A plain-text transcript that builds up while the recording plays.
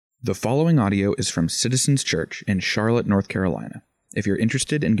The following audio is from Citizens Church in Charlotte, North Carolina. If you're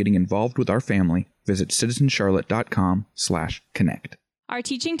interested in getting involved with our family, visit citizenscharlotte.com/connect. Our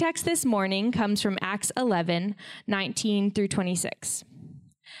teaching text this morning comes from Acts 11, 19 through 26.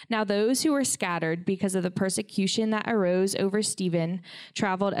 Now those who were scattered because of the persecution that arose over Stephen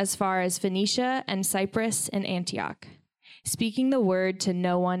traveled as far as Phoenicia and Cyprus and Antioch, speaking the word to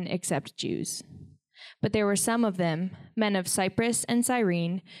no one except Jews. But there were some of them, men of Cyprus and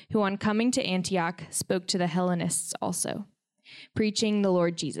Cyrene, who on coming to Antioch spoke to the Hellenists also, preaching the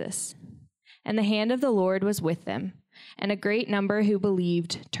Lord Jesus. And the hand of the Lord was with them, and a great number who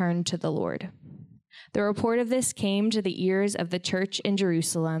believed turned to the Lord. The report of this came to the ears of the church in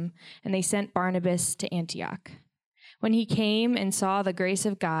Jerusalem, and they sent Barnabas to Antioch. When he came and saw the grace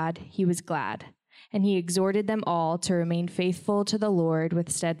of God, he was glad, and he exhorted them all to remain faithful to the Lord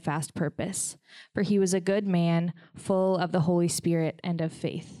with steadfast purpose, for he was a good man, full of the Holy Spirit and of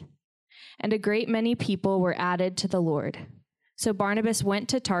faith. And a great many people were added to the Lord. So Barnabas went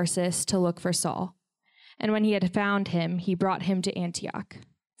to Tarsus to look for Saul, and when he had found him, he brought him to Antioch.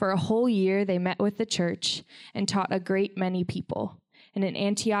 For a whole year they met with the church and taught a great many people, and in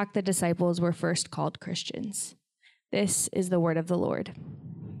Antioch the disciples were first called Christians. This is the word of the Lord.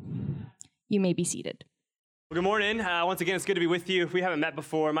 You may be seated. Well, good morning. Once again, it's good to be with you. If we haven't met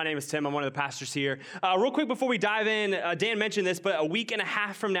before, my name is Tim. I'm one of the pastors here. Real quick before we dive in, Dan mentioned this, but a week and a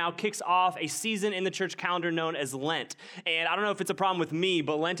half from now kicks off a season in the church calendar known as Lent. And I don't know if it's a problem with me,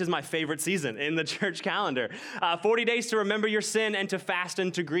 but Lent is my favorite season in the church calendar. 40 days to remember your sin and to fast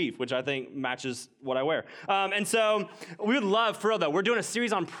and to grieve, which I think matches what I wear. And so we would love, for real though, we're doing a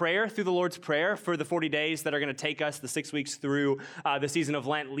series on prayer through the Lord's Prayer for the 40 days that are going to take us the 6 weeks through the season of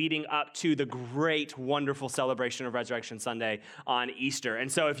Lent leading up to the great, wonderful celebration of Resurrection Sunday on Easter.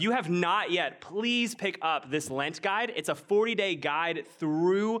 And so if you have not yet, please pick up this Lent guide. It's a 40-day guide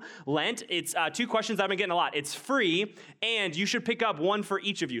through Lent. It's 2 questions I've been getting a lot. It's free, and you should pick up one for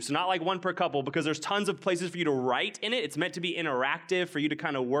each of you. So not like one per couple, because there's tons of places for you to write in it. It's meant to be interactive for you to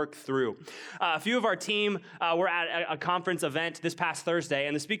kind of work through. A few of our team were at a conference event this past Thursday,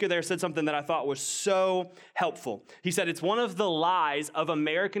 and the speaker there said something that I thought was so helpful. He said, it's one of the lies of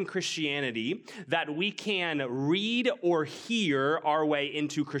American Christianity that we can read or hear our way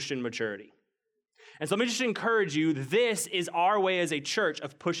into Christian maturity. And so let me just encourage you, this is our way as a church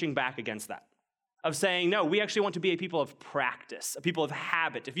of pushing back against that, of saying, no, we actually want to be a people of practice, a people of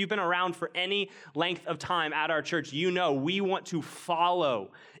habit. If you've been around for any length of time at our church, you know we want to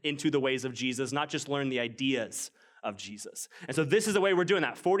follow into the ways of Jesus, not just learn the ideas of Jesus. And so this is the way we're doing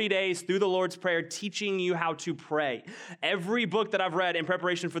that. 40 days through the Lord's Prayer, teaching you how to pray. Every book that I've read in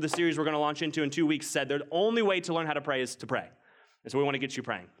preparation for the series we're going to launch into in 2 weeks said the only way to learn how to pray is to pray. And so we want to get you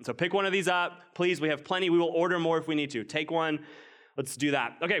praying. And so pick one of these up. Please, we have plenty. We will order more if we need to. Take one. Let's do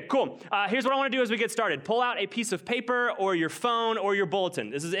that. Okay, cool. Here's what I want to do as we get started. Pull out a piece of paper or your phone or your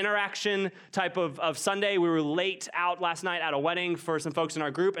bulletin. This is interaction type of Sunday. We were late out last night at a wedding for some folks in our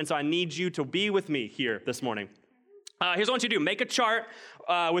group, and so I need you to be with me here this morning. Here's what I want you to do. Make a chart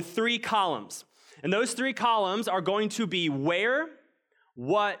with 3 columns. And those 3 columns are going to be where,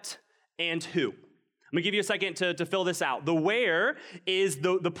 what, and who. Let me give you a second to fill this out. The where is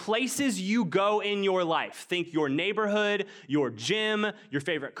the places you go in your life. Think your neighborhood, your gym, your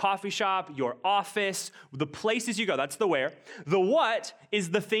favorite coffee shop, your office, the places you go. That's the where. The what is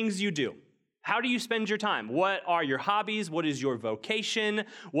the things you do. How do you spend your time? What are your hobbies? What is your vocation?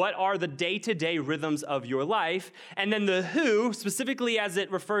 What are the day-to-day rhythms of your life? And then the who, specifically as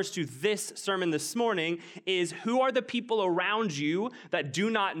it refers to this sermon this morning, is who are the people around you that do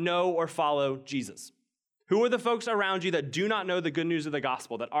not know or follow Jesus? Who are the folks around you that do not know the good news of the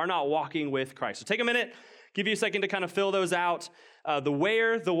gospel, that are not walking with Christ? So take a minute, give you a second to kind of fill those out. The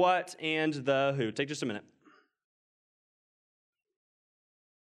where, the what, and the who. Take just a minute.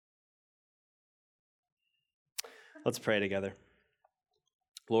 Let's pray together.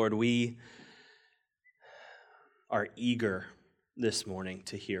 Lord, we are eager this morning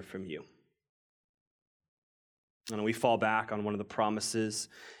to hear from you. And we fall back on one of the promises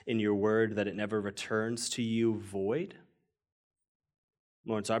in your word that it never returns to you void.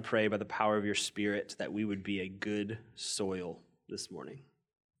 Lord, so I pray by the power of your Spirit that we would be a good soil this morning.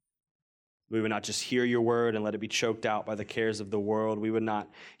 We would not just hear your word and let it be choked out by the cares of the world. We would not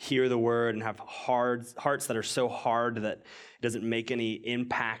hear the word and have hearts that are so hard that it doesn't make any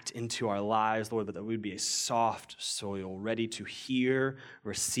impact into our lives, Lord, but that we would be a soft soil, ready to hear,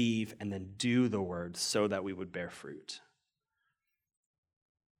 receive, and then do the word so that we would bear fruit.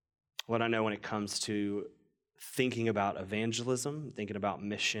 What I know when it comes to thinking about evangelism, thinking about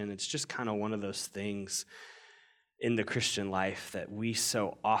mission, it's just kind of one of those things. in the Christian life that we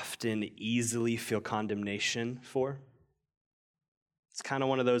so often easily feel condemnation for. It's kind of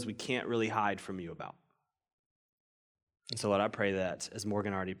one of those we can't really hide from you about. And so, Lord, I pray that, as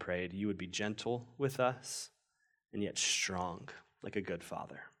Morgan already prayed, you would be gentle with us and yet strong like a good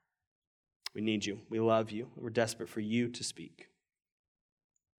father. We need you. We love you. We're desperate for you to speak.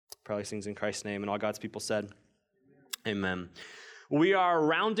 Probably sings in Christ's name, and all God's people said, Amen. We are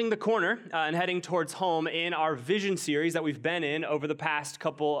rounding the corner and heading towards home in our vision series that we've been in over the past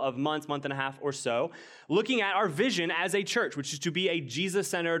couple of months, month and a half or so, looking at our vision as a church, which is to be a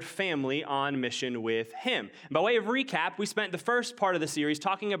Jesus-centered family on mission with him. And by way of recap, we spent the first part of the series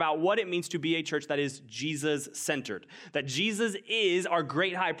talking about what it means to be a church that is Jesus-centered, that Jesus is our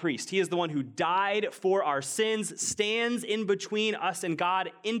great high priest. He is the one who died for our sins, stands in between us and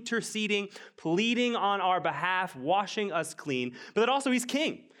God, interceding, pleading on our behalf, washing us clean, but that also he's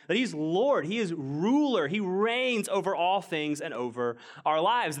king, that he's Lord, he is ruler, he reigns over all things and over our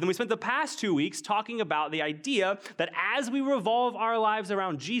lives. And then we spent the past 2 weeks talking about the idea that as we revolve our lives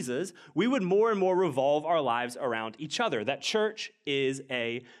around Jesus, we would more and more revolve our lives around each other, that church is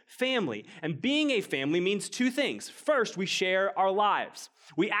a family. And being a family means two things. First, we share our lives.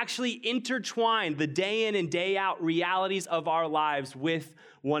 We actually intertwine the day in and day out realities of our lives with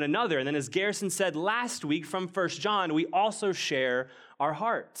one another. And then as Garrison said last week from 1 John, we also share our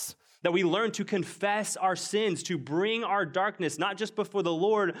hearts, that we learn to confess our sins, to bring our darkness, not just before the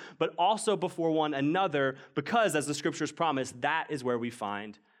Lord, but also before one another, because as the scriptures promise, that is where we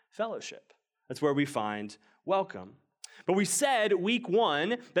find fellowship. That's where we find welcome. But we said week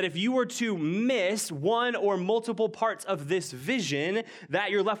 1 that if you were to miss one or multiple parts of this vision, that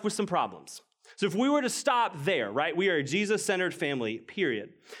you're left with some problems. So if we were to stop there, right, we are a Jesus-centered family,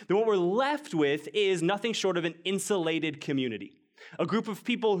 period, then what we're left with is nothing short of an insulated community. A group of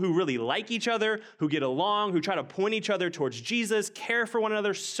people who really like each other, who get along, who try to point each other towards Jesus, care for one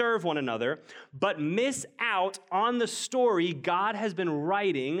another, serve one another, but miss out on the story God has been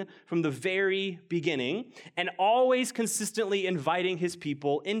writing from the very beginning and always consistently inviting his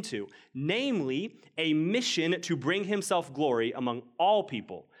people into, namely a mission to bring himself glory among all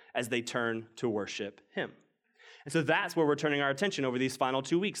people as they turn to worship him. And so that's where we're turning our attention over these final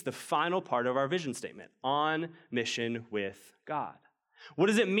 2 weeks, the final part of our vision statement, on mission with God. What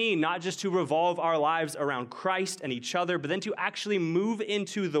does it mean not just to revolve our lives around Christ and each other, but then to actually move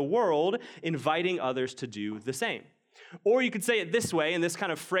into the world, inviting others to do the same? Or you could say it this way, and this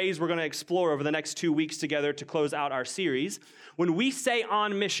kind of phrase we're going to explore over the next 2 weeks together to close out our series. When we say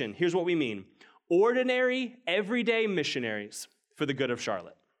on mission, here's what we mean: ordinary, everyday missionaries for the good of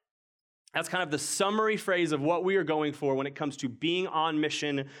Charlotte. That's kind of the summary phrase of what we are going for when it comes to being on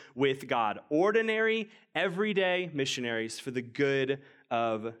mission with God. Ordinary, everyday missionaries for the good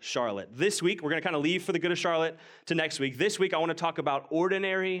of Charlotte. This week, we're going to kind of leave for the good of Charlotte to next week. This week, I want to talk about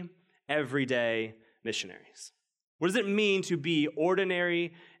ordinary, everyday missionaries. What does it mean to be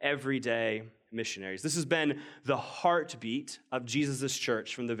ordinary, everyday missionaries? This has been the heartbeat of Jesus'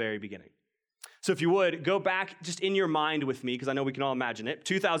 church from the very beginning. So if you would, go back just in your mind with me, because I know we can all imagine it,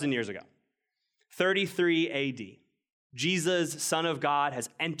 2,000 years ago. 33 AD, Jesus, Son of God, has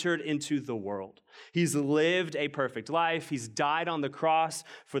entered into the world. He's lived a perfect life. He's died on the cross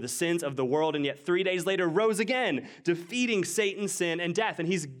for the sins of the world, and yet 3 days later rose again, defeating Satan, sin, and death. And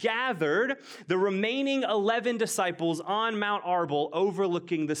he's gathered the remaining 11 disciples on Mount Arbel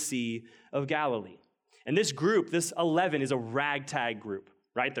overlooking the Sea of Galilee. And this group, this 11, is a ragtag group.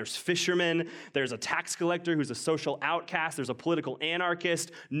 Right? There's fishermen, there's a tax collector who's a social outcast, there's a political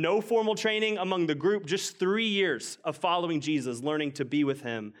anarchist, no formal training among the group, just 3 years of following Jesus, learning to be with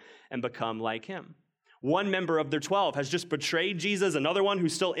him and become like him. One member of their 12 has just betrayed Jesus. Another one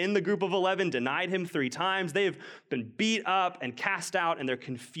who's still in the group of 11 denied him 3 times. They've been beat up and cast out, and they're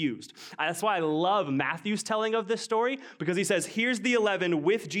confused. That's why I love Matthew's telling of this story, because he says, here's the 11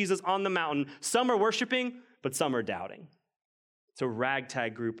 with Jesus on the mountain. Some are worshiping, but some are doubting. It's a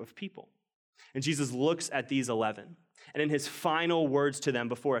ragtag group of people. And Jesus looks at these 11, and in his final words to them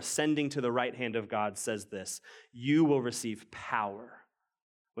before ascending to the right hand of God says this: you will receive power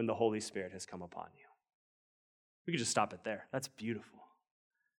when the Holy Spirit has come upon you. We could just stop it there. That's beautiful.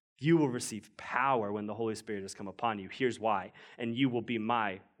 You will receive power when the Holy Spirit has come upon you. Here's why. And you will be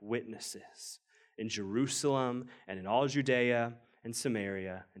my witnesses in Jerusalem and in all Judea and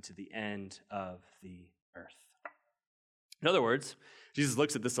Samaria and to the end of the earth. In other words, Jesus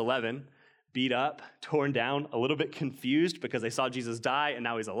looks at this 11, beat up, torn down, a little bit confused because they saw Jesus die and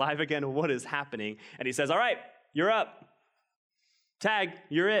now he's alive again. What is happening? And he says, all right, you're up. Tag,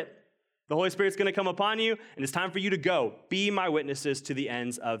 you're it. The Holy Spirit's going to come upon you, and it's time for you to go. Be my witnesses to the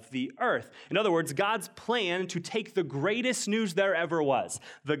ends of the earth. In other words, God's plan to take the greatest news there ever was,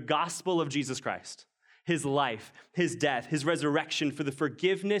 the gospel of Jesus Christ, his life, his death, his resurrection for the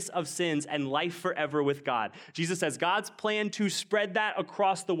forgiveness of sins and life forever with God. Jesus says God's plan to spread that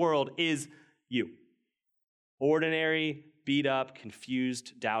across the world is you. Ordinary, beat up,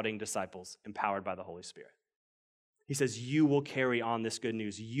 confused, doubting disciples empowered by the Holy Spirit. He says, you will carry on this good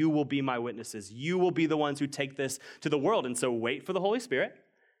news. You will be my witnesses. You will be the ones who take this to the world. And so wait for the Holy Spirit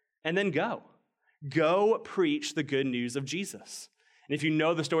and then go. Go preach the good news of Jesus. And if you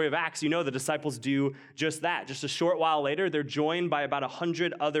know the story of Acts, you know the disciples do just that. Just a short while later, they're joined by about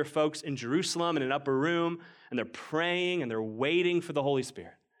 100 other folks in Jerusalem in an upper room, and they're praying and they're waiting for the Holy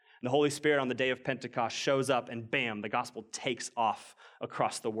Spirit. And the Holy Spirit on the day of Pentecost shows up, and bam, the gospel takes off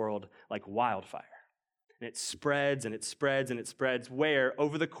across the world like wildfire. And it spreads and it spreads and it spreads, where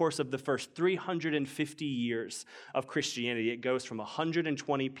over the course of the first 350 years of Christianity, it goes from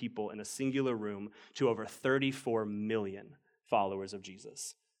 120 people in a singular room to over 34 million followers of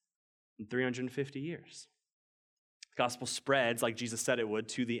Jesus in 350 years. The gospel spreads, like Jesus said it would,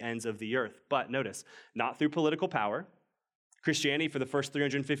 to the ends of the earth. But notice, not through political power. Christianity for the first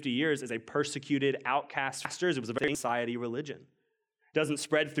 350 years is a persecuted, outcast pastors. It was a very society religion. It doesn't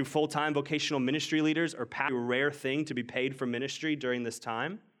spread through full-time vocational ministry leaders or a rare thing to be paid for ministry during this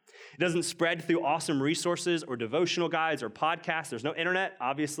time. It doesn't spread through awesome resources or devotional guides or podcasts. There's no internet,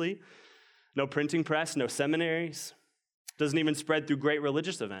 obviously. No printing press, no seminaries. It doesn't even spread through great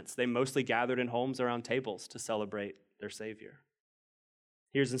religious events. They mostly gathered in homes around tables to celebrate their Savior.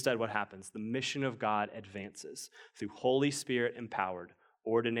 Here's instead what happens. The mission of God advances through Holy Spirit-empowered,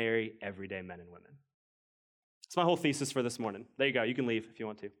 ordinary, everyday men and women. That's my whole thesis for this morning. There you go. You can leave if you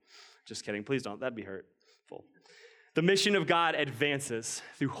want to. Just kidding. Please don't. That'd be hurtful. The mission of God advances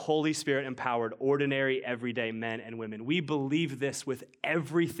through Holy Spirit-empowered, ordinary, everyday men and women. We believe this with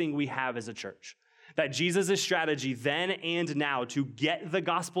everything we have as a church. That Jesus' strategy then and now to get the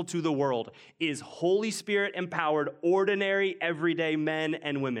gospel to the world is Holy Spirit-empowered, ordinary, everyday men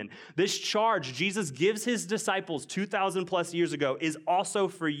and women. This charge Jesus gives his disciples 2,000 plus years ago is also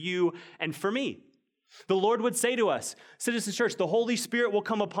for you and for me. The Lord would say to us, Citizens Church, the Holy Spirit will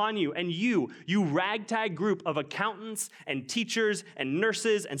come upon you, and you ragtag group of accountants and teachers and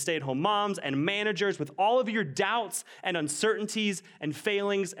nurses and stay-at-home moms and managers with all of your doubts and uncertainties and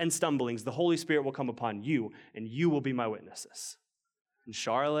failings and stumblings, the Holy Spirit will come upon you, and you will be my witnesses in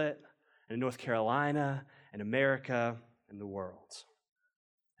Charlotte and in North Carolina and America and the world.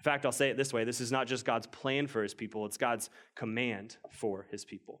 In fact, I'll say it this way. This is not just God's plan for his people. It's God's command for his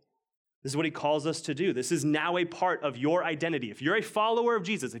people. This is what he calls us to do. This is now a part of your identity. If you're a follower of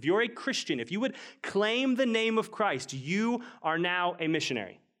Jesus, if you're a Christian, if you would claim the name of Christ, you are now a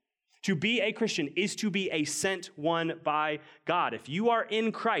missionary. To be a Christian is to be a sent one by God. If you are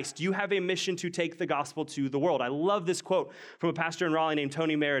in Christ, you have a mission to take the gospel to the world. I love this quote from a pastor in Raleigh named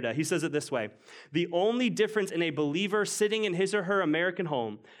Tony Merida. He says it this way: the only difference in a believer sitting in his or her American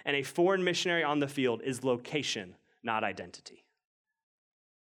home and a foreign missionary on the field is location, not identity.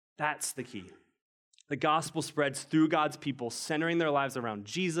 That's the key. The gospel spreads through God's people, centering their lives around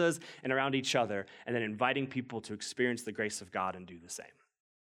Jesus and around each other, and then inviting people to experience the grace of God and do the same.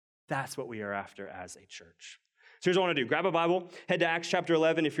 That's what we are after as a church. So here's what I want to do. Grab a Bible, head to Acts chapter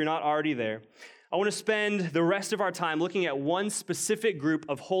 11 if you're not already there. I want to spend the rest of our time looking at one specific group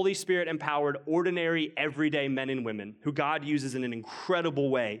of Holy Spirit-empowered, ordinary, everyday men and women who God uses in an incredible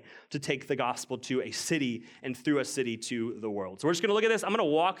way to take the gospel to a city and through a city to the world. So we're just going to look at this. I'm going to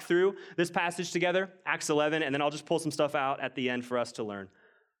walk through this passage together, Acts 11, and then I'll just pull some stuff out at the end for us to learn.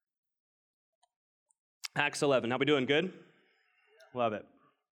 Acts 11. How we doing? Good? Love it.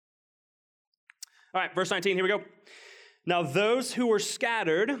 All right, verse 19, here we go. Now those who were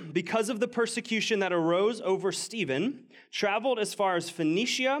scattered because of the persecution that arose over Stephen traveled as far as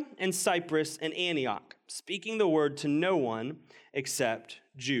Phoenicia and Cyprus and Antioch, speaking the word to no one except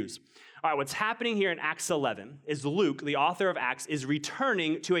Jews. All right, what's happening here in Acts 11 is Luke, the author of Acts, is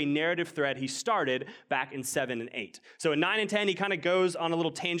returning to a narrative thread he started back in 7 and 8. So in 9 and 10, he kind of goes on a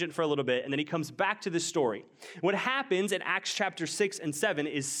little tangent for a little bit, and then he comes back to this story. What happens in Acts chapter 6 and 7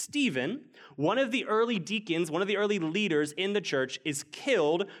 is Stephen, one of the early deacons, one of the early leaders in the church, is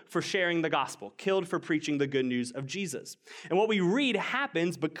killed for sharing the gospel, killed for preaching the good news of Jesus. And what we read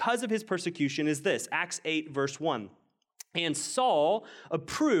happens because of his persecution is this, Acts 8, verse 1. And Saul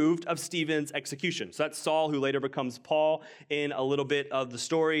approved of Stephen's execution. So that's Saul, who later becomes Paul in a little bit of the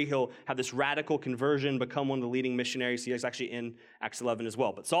story. He'll have this radical conversion, become one of the leading missionaries. He is actually in Acts 11 as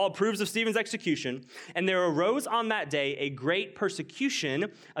well. But Saul approves of Stephen's execution, and there arose on that day a great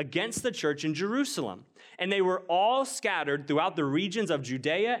persecution against the church in Jerusalem. And they were all scattered throughout the regions of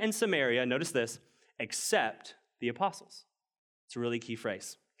Judea and Samaria, notice this, except the apostles. It's a really key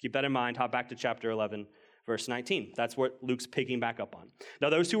phrase. Keep that in mind. Hop back to chapter 11. Verse 19, that's what Luke's picking back up on.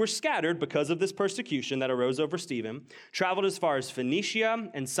 Now, those who were scattered because of this persecution that arose over Stephen traveled as far as Phoenicia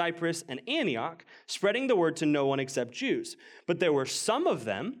and Cyprus and Antioch, spreading the word to no one except Jews. But there were some of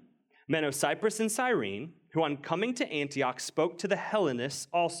them, men of Cyprus and Cyrene, who on coming to Antioch spoke to the Hellenists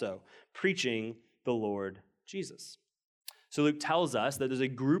also, preaching the Lord Jesus. So Luke tells us that there's a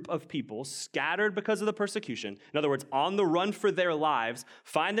group of people scattered because of the persecution, in other words, on the run for their lives,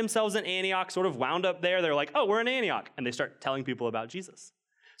 find themselves in Antioch, sort of wound up there. They're like, oh, we're in Antioch. And they start telling people about Jesus.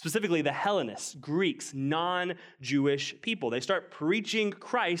 Specifically, the Hellenists, Greeks, non-Jewish people. They start preaching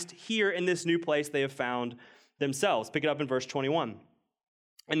Christ here in this new place they have found themselves. Pick it up in verse 21.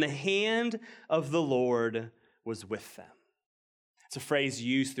 And the hand of the Lord was with them. It's a phrase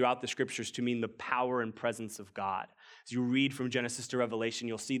used throughout the scriptures to mean the power and presence of God. As you read from Genesis to Revelation,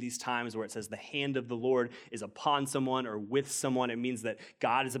 you'll see these times where it says the hand of the Lord is upon someone or with someone. It means that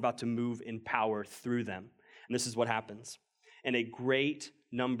God is about to move in power through them. And this is what happens. And a great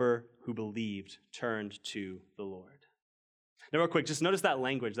number who believed turned to the Lord. Now, real quick, just notice that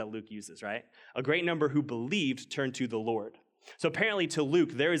language that Luke uses, right? A great number who believed turned to the Lord. So apparently to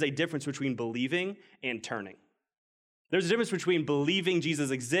Luke, there is a difference between believing and turning. There's a difference between believing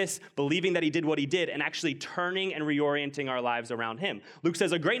Jesus exists, believing that he did what he did, and actually turning and reorienting our lives around him. Luke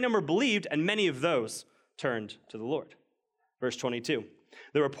says a great number believed, and many of those turned to the Lord. Verse 22,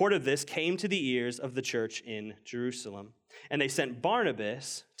 the report of this came to the ears of the church in Jerusalem, and they sent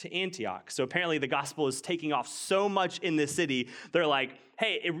Barnabas to Antioch. So apparently the gospel is taking off so much in this city, they're like,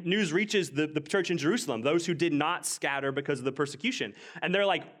 hey, news reaches the church in Jerusalem, those who did not scatter because of the persecution. And they're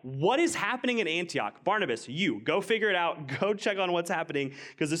like, what is happening in Antioch? Barnabas, you, go figure it out. Go check on what's happening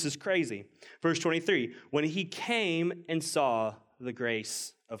because this is crazy. Verse 23, when he came and saw the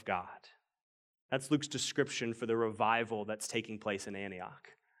grace of God. That's Luke's description for the revival that's taking place in Antioch.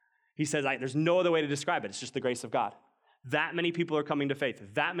 He says, there's no other way to describe it. It's just the grace of God. That many people are coming to faith.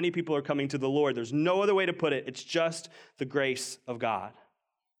 That many people are coming to the Lord. There's no other way to put it. It's just the grace of God.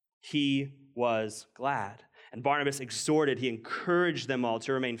 He was glad. And Barnabas exhorted, he encouraged them all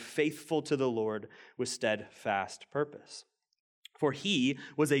to remain faithful to the Lord with steadfast purpose. For he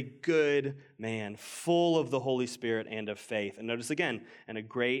was a good man, full of the Holy Spirit and of faith. And notice again, and a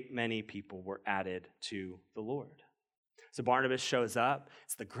great many people were added to the Lord. So Barnabas shows up.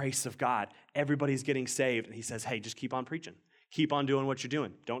 It's the grace of God. Everybody's getting saved. And he says, hey, just keep on preaching. Keep on doing what you're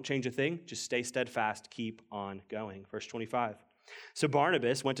doing. Don't change a thing. Just stay steadfast. Keep on going. Verse 25. So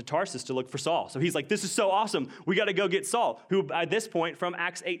Barnabas went to Tarsus to look for Saul. So he's like, this is so awesome. We got to go get Saul, who at this point, from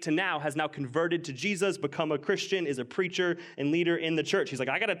Acts 8 to now, has now converted to Jesus, become a Christian, is a preacher and leader in the church. He's like,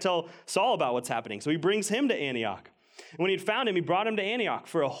 I got to tell Saul about what's happening. So he brings him to Antioch. And when he'd found him, he brought him to Antioch.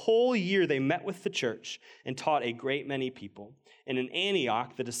 For a whole year, they met with the church and taught a great many people. And in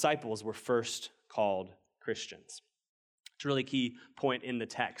Antioch, the disciples were first called Christians. It's a really key point in the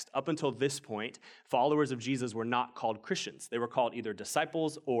text. Up until this point, followers of Jesus were not called Christians. They were called either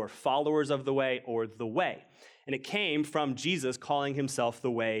disciples or followers of the way or the way. And it came from Jesus calling himself the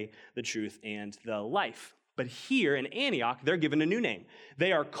way, the truth, and the life. But here in Antioch, they're given a new name.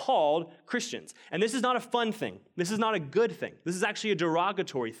 They are called Christians. And this is not a fun thing. This is not a good thing. This is actually a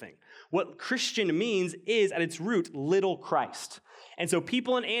derogatory thing. What Christian means is, at its root, little Christ. And so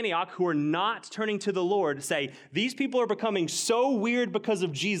people in Antioch who are not turning to the Lord say, these people are becoming so weird because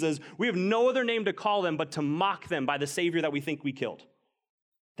of Jesus, we have no other name to call them but to mock them by the Savior that we think we killed.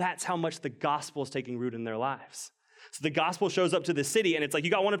 That's how much the gospel is taking root in their lives. So the gospel shows up to the city, and it's like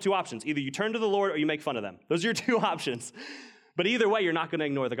you got one of two options. Either you turn to the Lord or you make fun of them. Those are your two options. But either way, you're not going to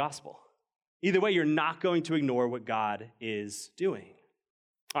ignore the gospel. Either way, you're not going to ignore what God is doing.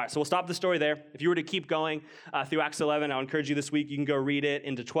 All right, so we'll stop the story there. If you were to keep going through Acts 11, I'll encourage you this week, you can go read it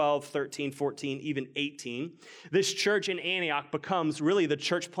into 12, 13, 14, even 18. This church in Antioch becomes really the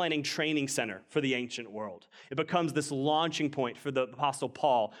church planting training center for the ancient world. It becomes this launching point for the Apostle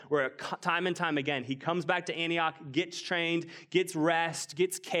Paul, where time and time again, he comes back to Antioch, gets trained, gets rest,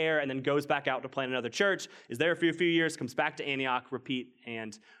 gets care, and then goes back out to plant another church, is there for a few years, comes back to Antioch, repeat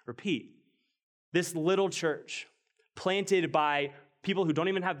and repeat. This little church planted by people who don't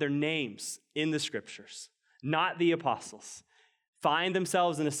even have their names in the scriptures, not the apostles, find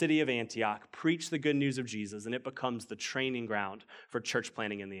themselves in the city of Antioch, preach the good news of Jesus, and it becomes the training ground for church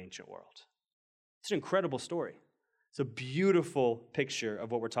planting in the ancient world. It's an incredible story. It's a beautiful picture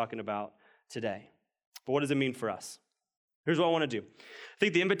of what we're talking about today. But what does it mean for us? Here's what I want to do. I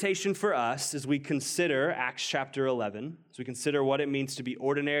think the invitation for us as we consider Acts chapter 11, as we consider what it means to be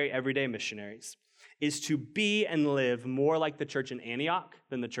ordinary, everyday missionaries, is to be and live more like the church in Antioch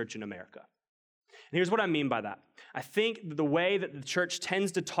than the church in America. And here's what I mean by that. I think the way that the church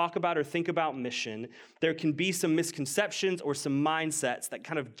tends to talk about or think about mission, there can be some misconceptions or some mindsets that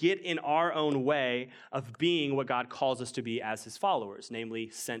kind of get in our own way of being what God calls us to be as his followers, namely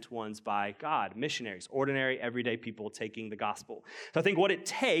sent ones by God, missionaries, ordinary, everyday people taking the gospel. So I think what it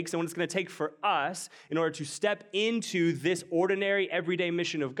takes and what it's going to take for us in order to step into this ordinary, everyday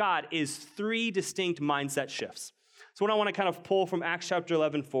mission of God is 3 distinct mindset shifts. So what I want to kind of pull from Acts chapter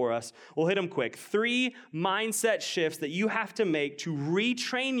 11 for us, we'll hit them quick. 3 mindset shifts that you have to make to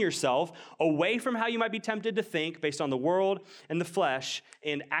retrain yourself away from how you might be tempted to think based on the world and the flesh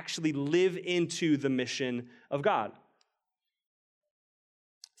and actually live into the mission of God.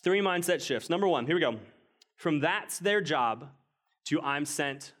 3 mindset shifts. Number 1, here we go. From that's their job to I'm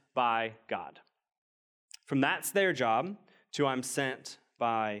sent by God. From that's their job to I'm sent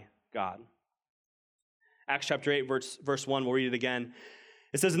by God. Acts chapter 8, verse 1, we'll read it again.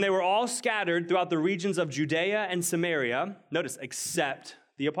 It says, and they were all scattered throughout the regions of Judea and Samaria, notice, except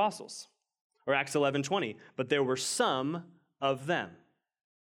the apostles. Or Acts 11:20, but there were some of them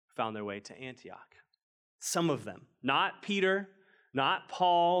who found their way to Antioch. Some of them, not Peter, not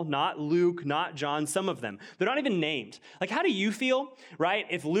Paul, not Luke, not John, some of them. They're not even named. Like, how do you feel, right,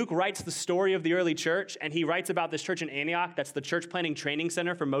 if Luke writes the story of the early church and he writes about this church in Antioch that's the church planting training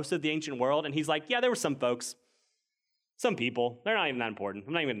center for most of the ancient world, and he's like, yeah, there were some folks, some people. They're not even that important.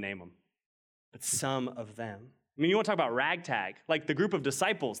 I'm not even going to name them. But some of them. I mean, you want to talk about ragtag, like the group of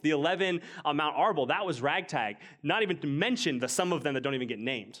disciples, the 11 on Mount Arbel, that was ragtag. Not even to mention the some of them that don't even get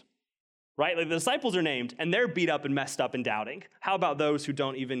named. Right? Like the disciples are named, and they're beat up and messed up and doubting. How about those who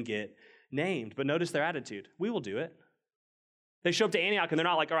don't even get named? But notice their attitude. We will do it. They show up to Antioch, and they're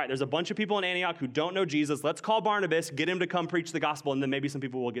not like, all right, there's a bunch of people in Antioch who don't know Jesus. Let's call Barnabas, get him to come preach the gospel, and then maybe some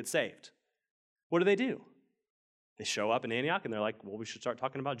people will get saved. What do? They show up in Antioch, and they're like, well, we should start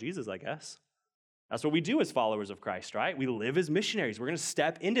talking about Jesus, I guess. That's what we do as followers of Christ, right? We live as missionaries. We're going to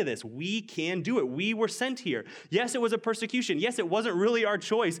step into this. We can do it. We were sent here. Yes, it was a persecution. Yes, it wasn't really our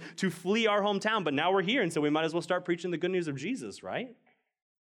choice to flee our hometown, but now we're here, and so we might as well start preaching the good news of Jesus, right?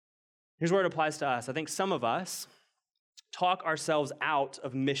 Here's where it applies to us. I think some of us talk ourselves out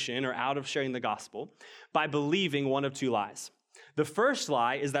of mission or out of sharing the gospel by believing one of 2 lies. The first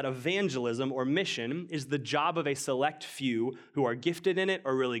lie is that evangelism or mission is the job of a select few who are gifted in it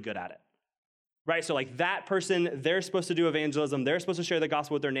or really good at it. Right? So like that person, they're supposed to do evangelism. They're supposed to share the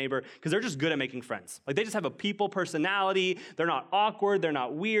gospel with their neighbor because they're just good at making friends. Like they just have a people personality. They're not awkward. They're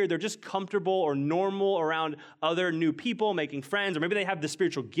not weird. They're just comfortable or normal around other new people, making friends. Or maybe they have the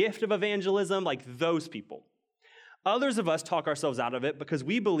spiritual gift of evangelism, like those people. Others of us talk ourselves out of it because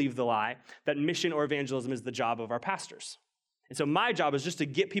we believe the lie that mission or evangelism is the job of our pastors. And so my job is just to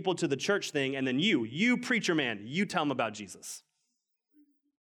get people to the church thing, and then you preacher man, you tell them about Jesus.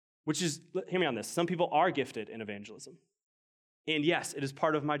 Which is, hear me on this, some people are gifted in evangelism. And yes, it is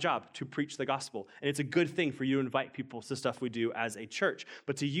part of my job to preach the gospel. And it's a good thing for you to invite people to stuff we do as a church.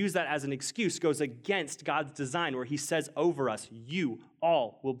 But to use that as an excuse goes against God's design where he says over us, you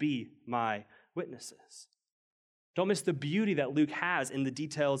all will be my witnesses. Don't miss the beauty that Luke has in the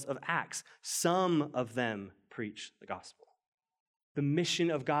details of Acts. Some of them preach the gospel. The mission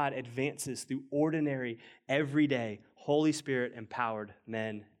of God advances through ordinary, everyday, Holy Spirit-empowered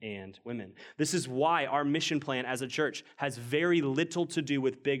men and women. This is why our mission plan as a church has very little to do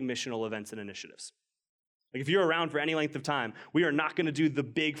with big missional events and initiatives. Like if you're around for any length of time, we are not going to do the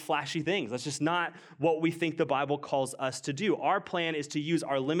big flashy things. That's just not what we think the Bible calls us to do. Our plan is to use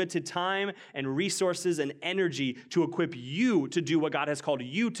our limited time and resources and energy to equip you to do what God has called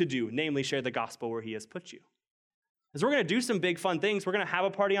you to do, namely share the gospel where he has put you. Because we're going to do some big fun things. We're going to have a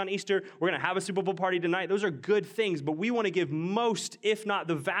party on Easter. We're going to have a Super Bowl party tonight. Those are good things, but we want to give most, if not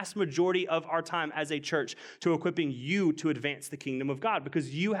the vast majority of our time as a church to equipping you to advance the kingdom of God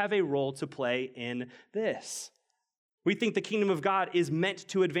because you have a role to play in this. We think the kingdom of God is meant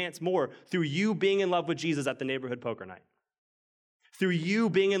to advance more through you being in love with Jesus at the neighborhood poker night, through you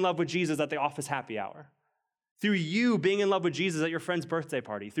being in love with Jesus at the office happy hour, through you being in love with Jesus at your friend's birthday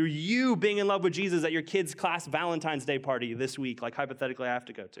party, through you being in love with Jesus at your kid's class Valentine's Day party this week, like hypothetically I have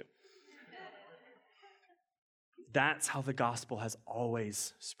to go to. That's how the gospel has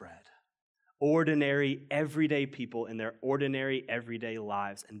always spread. ordinary, everyday people in their ordinary, everyday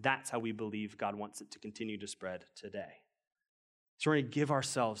lives. And that's how we believe God wants it to continue to spread today. So we're going to give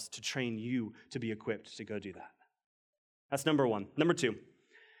ourselves to train you to be equipped to go do that. That's number one. Number two,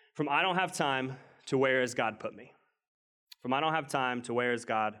 from I don't have time to where has God put me? From I don't have time to where has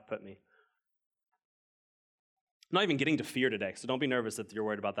God put me? I'm not even getting to fear today, so don't be nervous if you're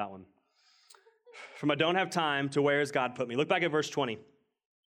worried about that one. From I don't have time to where has God put me? Look back at verse 20.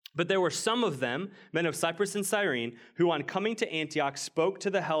 But there were some of them, men of Cyprus and Cyrene, who on coming to Antioch spoke to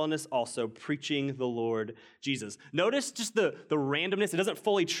the Hellenists also, preaching the Lord Jesus. Notice just the randomness. It doesn't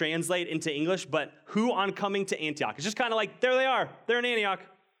fully translate into English, but who on coming to Antioch? It's just kind of like, there they are. They're in Antioch.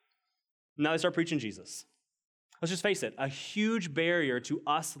 Now they start preaching Jesus. Let's just face it. A huge barrier to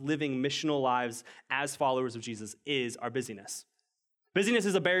us living missional lives as followers of Jesus is our busyness. Busyness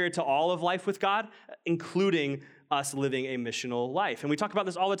is a barrier to all of life with God, including us living a missional life. And we talk about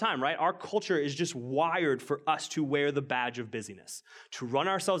this all the time, right? Our culture is just wired for us to wear the badge of busyness, to run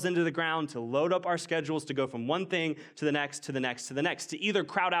ourselves into the ground, to load up our schedules, to go from one thing to the next, to the next, to the next, to either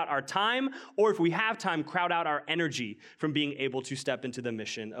crowd out our time, or if we have time, crowd out our energy from being able to step into the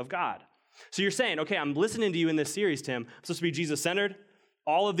mission of God. So you're saying, okay, I'm listening to you in this series, Tim. I'm supposed to be Jesus-centered.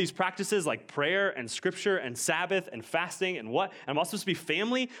 All of these practices like prayer and scripture and Sabbath and fasting and what? And I'm also supposed to be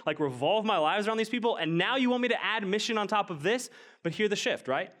family, like revolve my lives around these people. And now you want me to add mission on top of this? But hear the shift,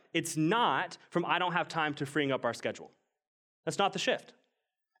 right? It's not from I don't have time to freeing up our schedule. That's not the shift.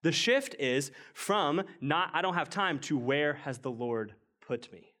 The shift is from not I don't have time to where has the Lord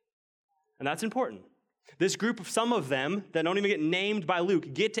put me? And that's important. This group of some of them that don't even get named by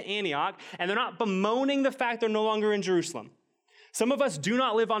Luke get to Antioch, and they're not bemoaning the fact they're no longer in Jerusalem. Some of us do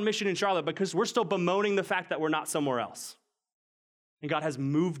not live on mission in Charlotte because we're still bemoaning the fact that we're not somewhere else. And God has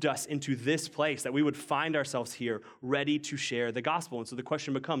moved us into this place that we would find ourselves here ready to share the gospel. And so the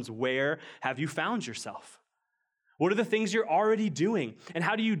question becomes, where have you found yourself? What are the things you're already doing? And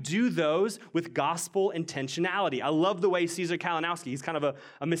how do you do those with gospel intentionality? I love the way Caesar Kalinowski, he's kind of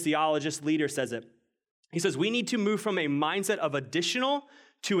a missiologist leader, says it. He says, we need to move from a mindset of additional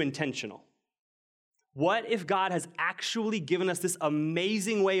to intentional. What if God has actually given us this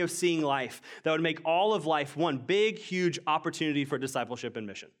amazing way of seeing life that would make all of life one big, huge opportunity for discipleship and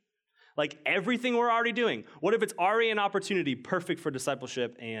mission? Like everything we're already doing, what if it's already an opportunity perfect for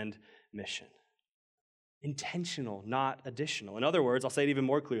discipleship and mission? Intentional, not additional. In other words, I'll say it even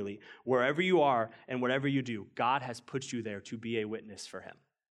more clearly, wherever you are and whatever you do, God has put you there to be a witness for him.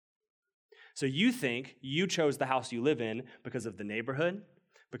 So you think you chose the house you live in because of the neighborhood,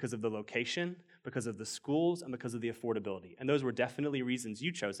 because of the location, because of the schools, and because of the affordability. And those were definitely reasons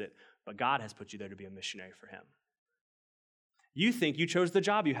you chose it, but God has put you there to be a missionary for him. You think you chose the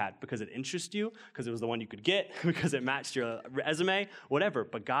job you had because it interests you, because it was the one you could get, because it matched your resume, whatever,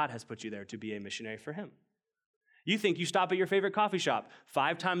 but God has put you there to be a missionary for him. You think you stop at your favorite coffee shop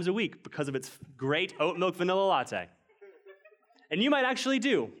 5 times a week because of its great oat milk vanilla latte. And you might actually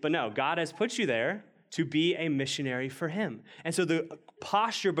do, but no, God has put you there to be a missionary for him. And so the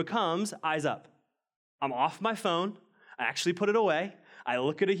posture becomes eyes up. I'm off my phone. I actually put it away. I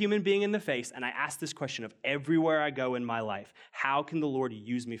look at a human being in the face and I ask this question of everywhere I go in my life, how can the Lord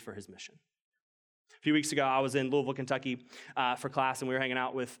use me for his mission? A few weeks ago, I was in Louisville, Kentucky for class, and we were hanging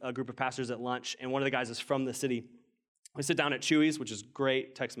out with a group of pastors at lunch, and one of the guys is from the city. We sit down at Chuy's, which is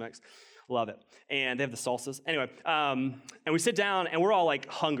great, Tex-Mex. Love it. And they have the salsas. Anyway, and we sit down, and we're all, like,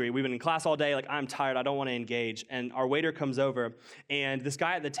 hungry. We've been in class all day. Like, I'm tired. I don't want to engage. And our waiter comes over, and this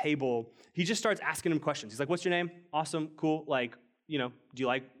guy at the table, he just starts asking him questions. He's like, what's your name? Awesome. Cool. Like, you know, do you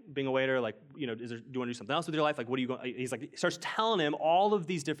like being a waiter? Like, you know, do you want to do something else with your life? Like, what are you going? He's like, he starts telling him all of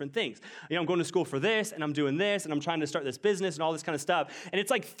these different things. You know, I'm going to school for this, and I'm doing this, and I'm trying to start this business, and all this kind of stuff. And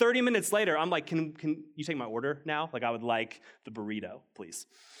it's like 30 minutes later, I'm like, can you take my order now? Like, I would like the burrito, please.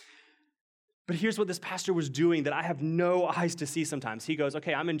 But here's what this pastor was doing that I have no eyes to see sometimes. He goes,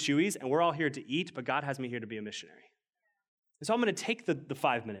 okay, I'm in Chuy's, and we're all here to eat, but God has me here to be a missionary. And so I'm going to take the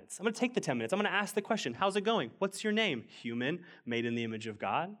 5 minutes. I'm going to take the 10 minutes. I'm going to ask the question, how's it going? What's your name? Human, made in the image of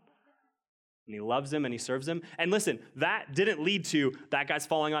God. And he loves him and he serves him. And listen, that didn't lead to that guy's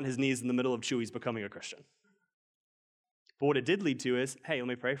falling on his knees in the middle of Chuy's becoming a Christian. But what it did lead to is, hey, let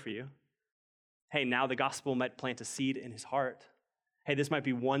me pray for you. Hey, now the gospel might plant a seed in his heart. Hey, this might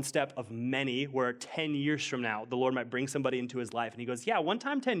be one step of many where 10 years from now, the Lord might bring somebody into his life. And he goes, yeah, one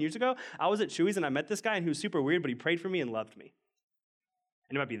time 10 years ago, I was at Chuy's and I met this guy and he was super weird, but he prayed for me and loved me.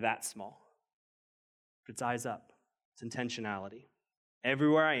 And it might be that small. But it's eyes up. It's intentionality.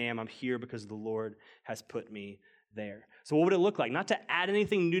 Everywhere I am, I'm here because the Lord has put me there. So what would it look like? Not to add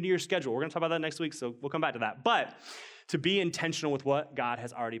anything new to your schedule. We're going to talk about that next week, so we'll come back to that. But to be intentional with what God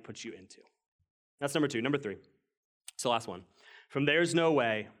has already put you into. That's number 2. Number 3. It's the last one. From there's no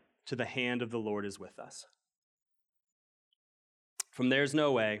way to the hand of the Lord is with us. From there's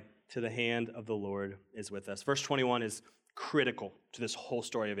no way to the hand of the Lord is with us. Verse 21 is critical to this whole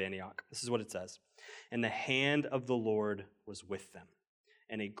story of Antioch. This is what it says. And the hand of the Lord was with them,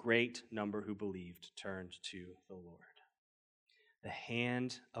 and a great number who believed turned to the Lord. The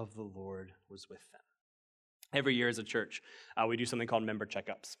hand of the Lord was with them. Every year as a church, we do something called member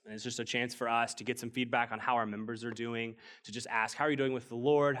checkups. And it's just a chance for us to get some feedback on how our members are doing, to just ask, how are you doing with the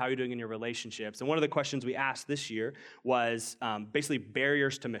Lord? How are you doing in your relationships? And one of the questions we asked this year was basically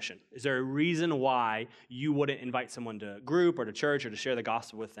barriers to mission. Is there a reason why you wouldn't invite someone to group or to church or to share the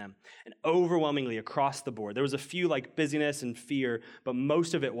gospel with them? And overwhelmingly across the board, there was a few like busyness and fear, but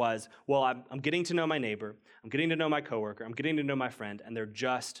most of it was, well, I'm getting to know my neighbor, I'm getting to know my coworker, I'm getting to know my friend, and they're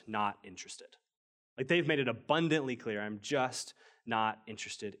just not interested. Like they've made it abundantly clear, I'm just not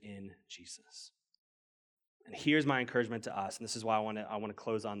interested in Jesus. And here's my encouragement to us, and this is why I want to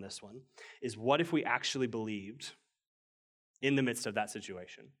close on this one, is what if we actually believed in the midst of that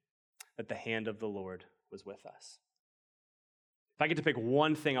situation that the hand of the Lord was with us? If I get to pick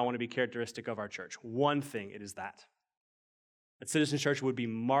one thing I want to be characteristic of our church, one thing, it is that Citizens Church would be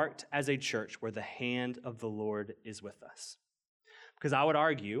marked as a church where the hand of the Lord is with us. Because I would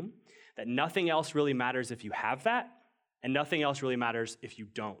argue that nothing else really matters if you have that, and nothing else really matters if you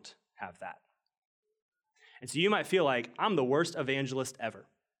don't have that. And so you might feel like, I'm the worst evangelist ever.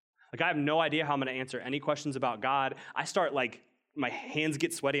 Like, I have no idea how I'm going to answer any questions about God. I start, my hands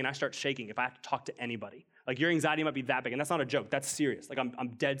get sweaty, and I start shaking if I have to talk to anybody. Like, your anxiety might be that big, and that's not a joke. That's serious. Like, I'm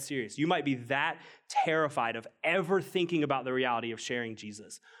dead serious. You might be that terrified of ever thinking about the reality of sharing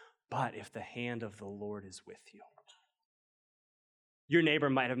Jesus. But if the hand of the Lord is with you, your neighbor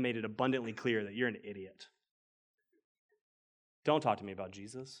might have made it abundantly clear that you're an idiot. Don't talk to me about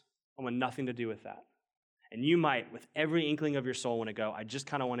Jesus. I want nothing to do with that. And you might, with every inkling of your soul, want to go, I just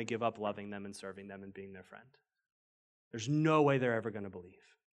kind of want to give up loving them and serving them and being their friend. There's no way they're ever going to believe.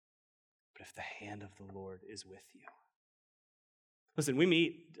 But if the hand of the Lord is with you. Listen, we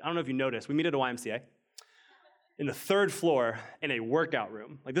meet, I don't know if you noticed, we meet at a YMCA in the 3rd floor in a workout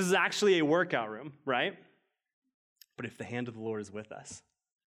room. Like, this is actually a workout room, right? But if the hand of the Lord is with us,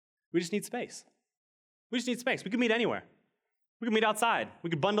 we just need space. We just need space. We could meet anywhere. We could meet outside.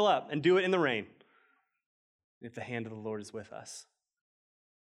 We could bundle up and do it in the rain. If the hand of the Lord is with us.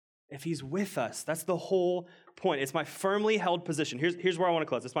 If he's with us, that's the whole point. It's my firmly held position. Here's where I want to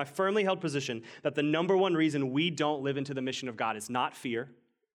close. It's my firmly held position that the number one reason we don't live into the mission of God is not fear.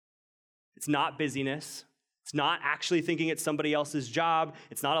 It's not busyness. It's not actually thinking it's somebody else's job.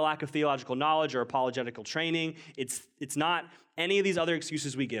 It's not a lack of theological knowledge or apologetical training. It's not any of these other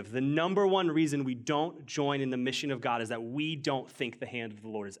excuses we give. The number one reason we don't join in the mission of God is that we don't think the hand of the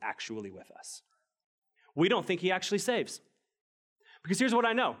Lord is actually with us. We don't think he actually saves. Because here's what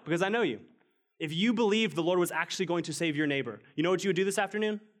I know, because I know you. If you believed the Lord was actually going to save your neighbor, you know what you would do this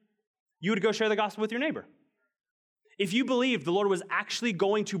afternoon? You would go share the gospel with your neighbor. If you believed the Lord was actually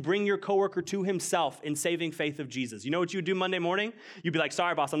going to bring your coworker to himself in saving faith of Jesus, you know what you would do Monday morning? You'd be like,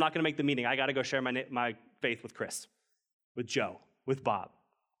 sorry, boss, I'm not going to make the meeting. I got to go share my faith with Chris, with Joe, with Bob,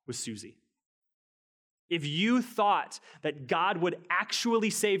 with Susie. If you thought that God would actually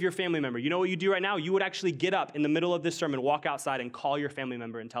save your family member, you know what you do right now? You would actually get up in the middle of this sermon, walk outside, and call your family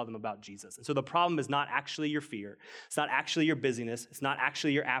member and tell them about Jesus. And so the problem is not actually your fear. It's not actually your busyness. It's not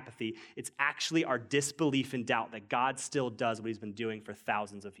actually your apathy. It's actually our disbelief and doubt that God still does what he's been doing for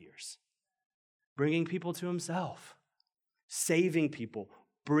thousands of years. Bringing people to himself, saving people,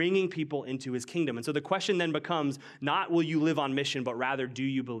 bringing people into his kingdom. And so the question then becomes not will you live on mission, but rather do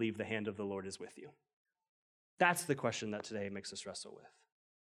you believe the hand of the Lord is with you? That's the question that today makes us wrestle with.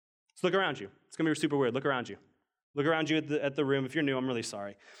 So look around you. It's going to be super weird. Look around you. Look around you at the room. If you're new, I'm really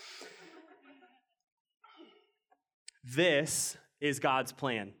sorry. This is God's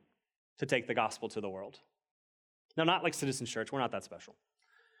plan to take the gospel to the world. Now, not like Citizens Church. We're not that special.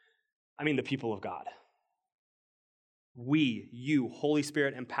 I mean the people of God. We, you, Holy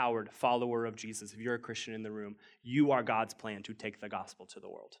Spirit empowered follower of Jesus, if you're a Christian in the room, you are God's plan to take the gospel to the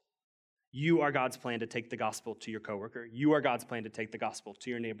world. You are God's plan to take the gospel to your coworker. You are God's plan to take the gospel to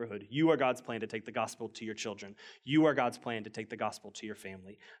your neighborhood. You are God's plan to take the gospel to your children. You are God's plan to take the gospel to your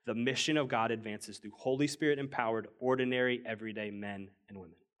family. The mission of God advances through Holy Spirit-empowered, ordinary, everyday men and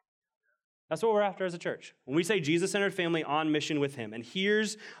women. That's what we're after as a church. When we say Jesus-centered family on mission with him, and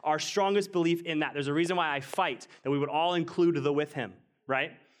here's our strongest belief in that. There's a reason why I fight that we would all include the with him,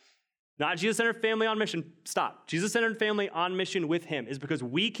 right? Not Jesus-centered family on mission. Stop. Jesus-centered family on mission with him is because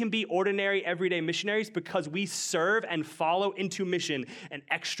we can be ordinary, everyday missionaries because we serve and follow into mission an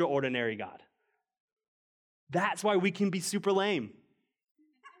extraordinary God. That's why we can be super lame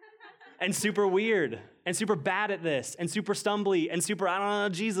and super weird and super bad at this and super stumbly and super, I don't know,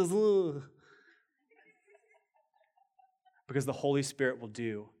 Jesus. Ugh. Because the Holy Spirit will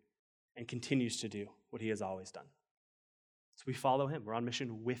do and continues to do what he has always done. So we follow him. We're on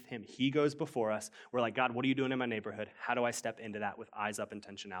mission with him. He goes before us. We're like, God, what are you doing in my neighborhood? How do I step into that with eyes up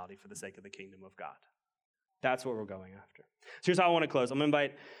intentionality for the sake of the kingdom of God? That's what we're going after. So here's how I want to close. I'm going to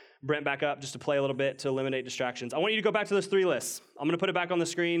invite Brent back up just to play a little bit to eliminate distractions. I want you to go back to those 3 lists. I'm going to put it back on the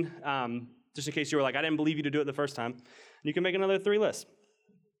screen just in case you were like, I didn't believe you to do it the first time. You can make another 3 lists.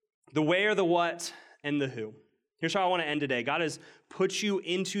 The where, the what, and the who. Here's how I want to end today. God has put you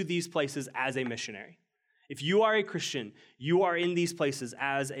into these places as a missionary. If you are a Christian, you are in these places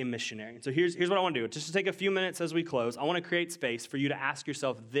as a missionary. So here's what I want to do. Just to take a few minutes as we close, I want to create space for you to ask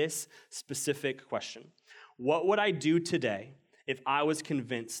yourself this specific question. What would I do today if I was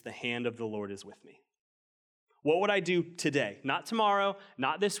convinced the hand of the Lord is with me? What would I do today? Not tomorrow,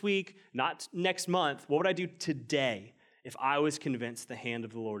 not this week, not next month. What would I do today if I was convinced the hand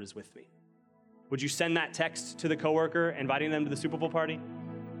of the Lord is with me? Would you send that text to the coworker inviting them to the Super Bowl party?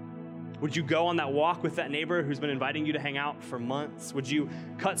 Would you go on that walk with that neighbor who's been inviting you to hang out for months? Would you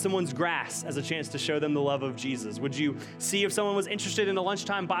cut someone's grass as a chance to show them the love of Jesus? Would you see if someone was interested in a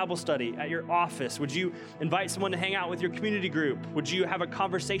lunchtime Bible study at your office? Would you invite someone to hang out with your community group? Would you have a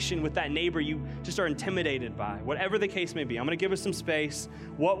conversation with that neighbor you just are intimidated by? Whatever the case may be, I'm going to give us some space.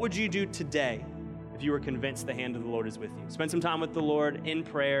 What would you do today if you were convinced the hand of the Lord is with you? Spend some time with the Lord in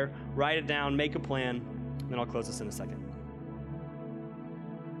prayer, write it down, make a plan, and then I'll close this in a second.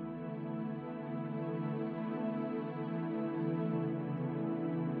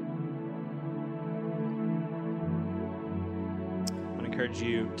 Encourage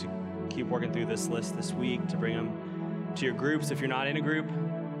you to keep working through this list this week, to bring them to your groups. If you're not in a group,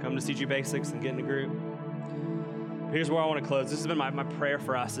 come to CG Basics and get in a group. But here's where I want to close. This has been my prayer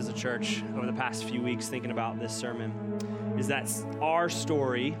for us as a church over the past few weeks thinking about this sermon, is that our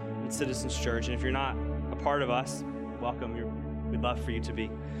story at Citizens Church, and if you're not a part of us, welcome. We'd love for you to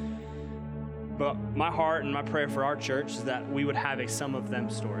be. But my heart and my prayer for our church is that we would have a some of them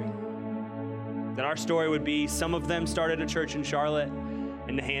story. That our story would be some of them started a church in Charlotte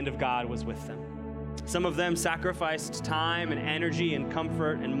and the hand of God was with them. Some of them sacrificed time and energy and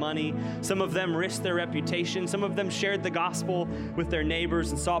comfort and money. Some of them risked their reputation. Some of them shared the gospel with their neighbors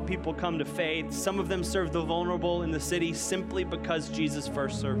and saw people come to faith. Some of them served the vulnerable in the city simply because Jesus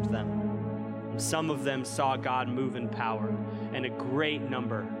first served them. Some of them saw God move in power, and a great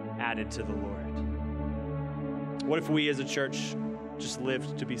number added to the Lord. What if we as a church just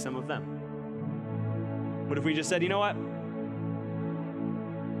lived to be some of them? What if we just said, you know what?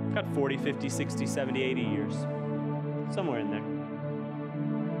 I've got 40, 50, 60, 70, 80 years. Somewhere in there.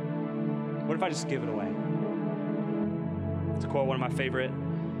 What if I just give it away? To quote one of my favorite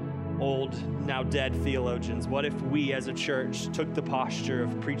old, now dead theologians, what if we as a church took the posture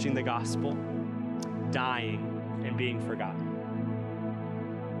of preaching the gospel, dying, and being forgotten?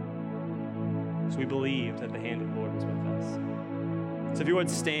 So we believed that the hand of the Lord was with us. So if you would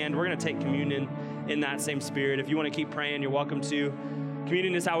stand, we're going to take communion in that same spirit. If you want to keep praying, you're welcome to.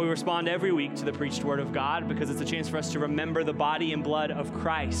 Communion is how we respond every week to the preached word of God, because it's a chance for us to remember the body and blood of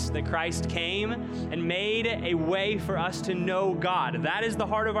Christ, that Christ came and made a way for us to know God. That is the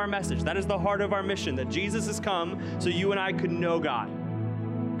heart of our message. That is the heart of our mission, that Jesus has come so you and I could know God.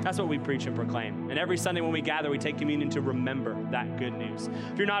 That's what we preach and proclaim. And every Sunday when we gather, we take communion to remember that good news.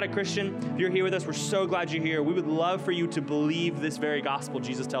 If you're not a Christian, if you're here with us, we're so glad you're here. We would love for you to believe this very gospel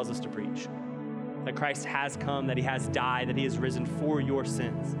Jesus tells us to preach. That Christ has come, that he has died, that he has risen for your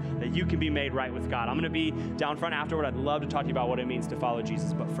sins, that you can be made right with God. I'm going to be down front afterward. I'd love to talk to you about what it means to follow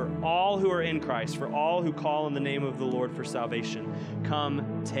Jesus. But for all who are in Christ, for all who call in the name of the Lord for salvation,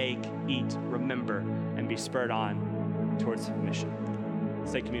 come, take, eat, remember, and be spurred on towards mission.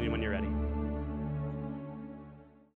 Let's take communion when you're ready.